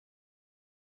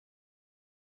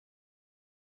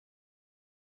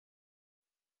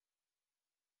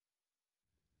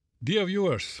Dear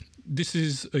viewers, this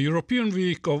is a European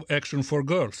Week of Action for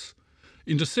Girls.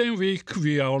 In the same week,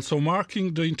 we are also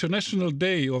marking the International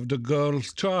Day of the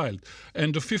Girl's Child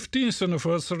and the 15th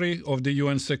anniversary of the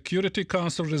UN Security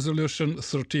Council Resolution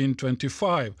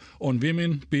 1325 on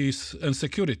women, peace and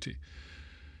security.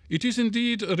 It is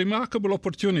indeed a remarkable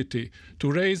opportunity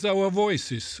to raise our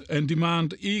voices and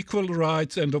demand equal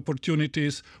rights and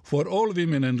opportunities for all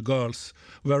women and girls,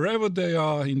 wherever they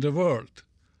are in the world.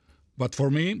 But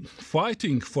for me,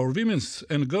 fighting for women's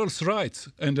and girls' rights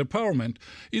and empowerment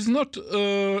is not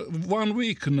a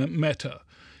one-week matter.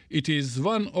 It is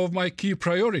one of my key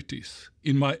priorities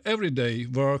in my everyday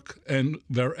work and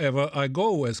wherever I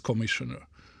go as Commissioner.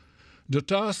 The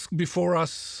task before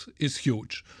us is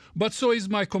huge, but so is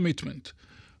my commitment.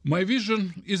 My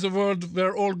vision is a world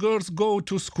where all girls go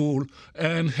to school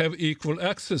and have equal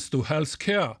access to health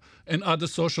care and other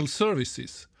social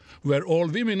services, where all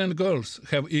women and girls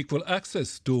have equal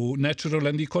access to natural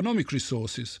and economic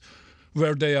resources,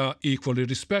 where they are equally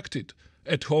respected,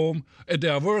 at home, at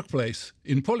their workplace,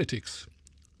 in politics.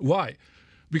 Why?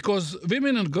 Because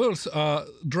women and girls are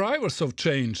drivers of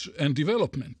change and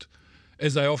development.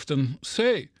 As I often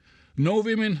say, no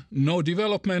women, no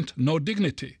development, no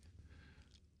dignity.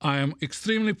 I am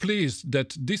extremely pleased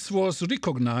that this was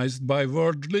recognized by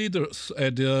world leaders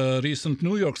at the recent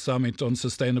New York Summit on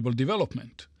Sustainable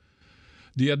Development.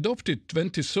 The adopted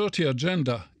 2030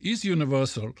 Agenda is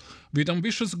universal, with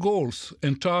ambitious goals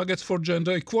and targets for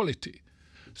gender equality.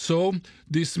 So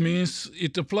this means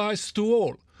it applies to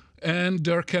all, and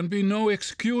there can be no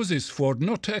excuses for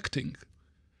not acting.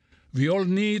 We all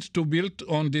need to build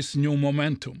on this new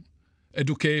momentum.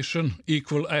 Education,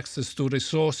 equal access to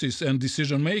resources and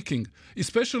decision-making,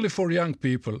 especially for young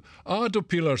people, are the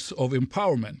pillars of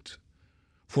empowerment.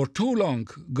 For too long,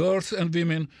 girls and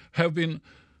women have been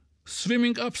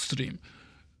swimming upstream.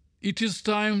 It is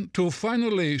time to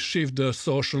finally shift the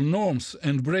social norms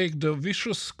and break the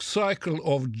vicious cycle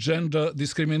of gender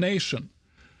discrimination.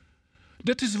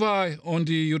 That is why, on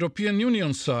the European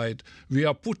Union side, we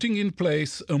are putting in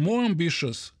place a more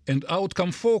ambitious and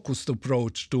outcome-focused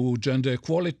approach to gender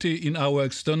equality in our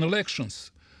external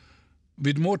actions,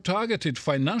 with more targeted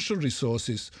financial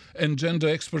resources and gender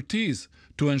expertise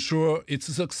to ensure its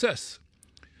success.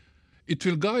 It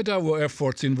will guide our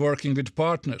efforts in working with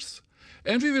partners,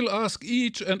 and we will ask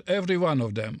each and every one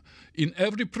of them, in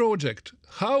every project,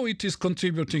 how it is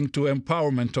contributing to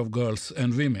empowerment of girls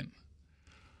and women.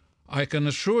 I can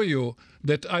assure you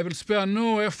that I will spare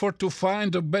no effort to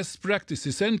find the best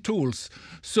practices and tools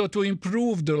so to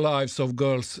improve the lives of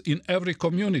girls in every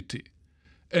community,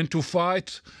 and to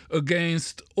fight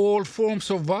against all forms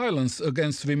of violence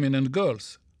against women and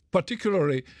girls,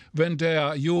 particularly when they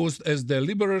are used as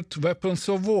deliberate weapons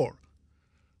of war.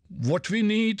 What we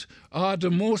need are the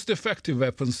most effective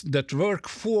weapons that work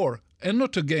for and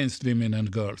not against women and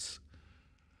girls.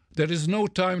 There is no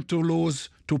time to lose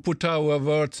to put our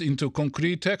words into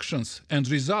concrete actions and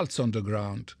results on the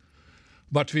ground.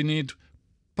 But we need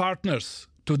partners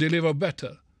to deliver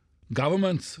better: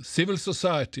 governments, civil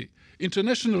society,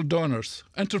 international donors,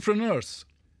 entrepreneurs.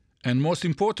 And most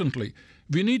importantly,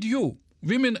 we need you,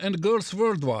 women and girls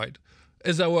worldwide,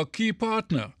 as our key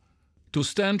partner, to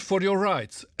stand for your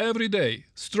rights every day,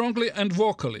 strongly and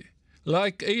vocally,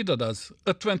 like Ada does,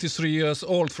 a 23 years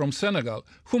old from Senegal,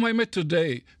 whom I met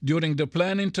today during the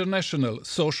Plan International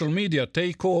social media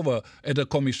takeover at the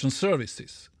Commission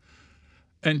services.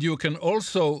 And you can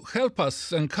also help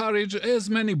us encourage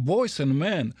as many boys and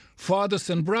men, fathers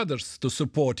and brothers to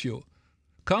support you.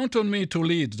 Count on me to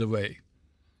lead the way.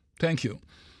 Thank you.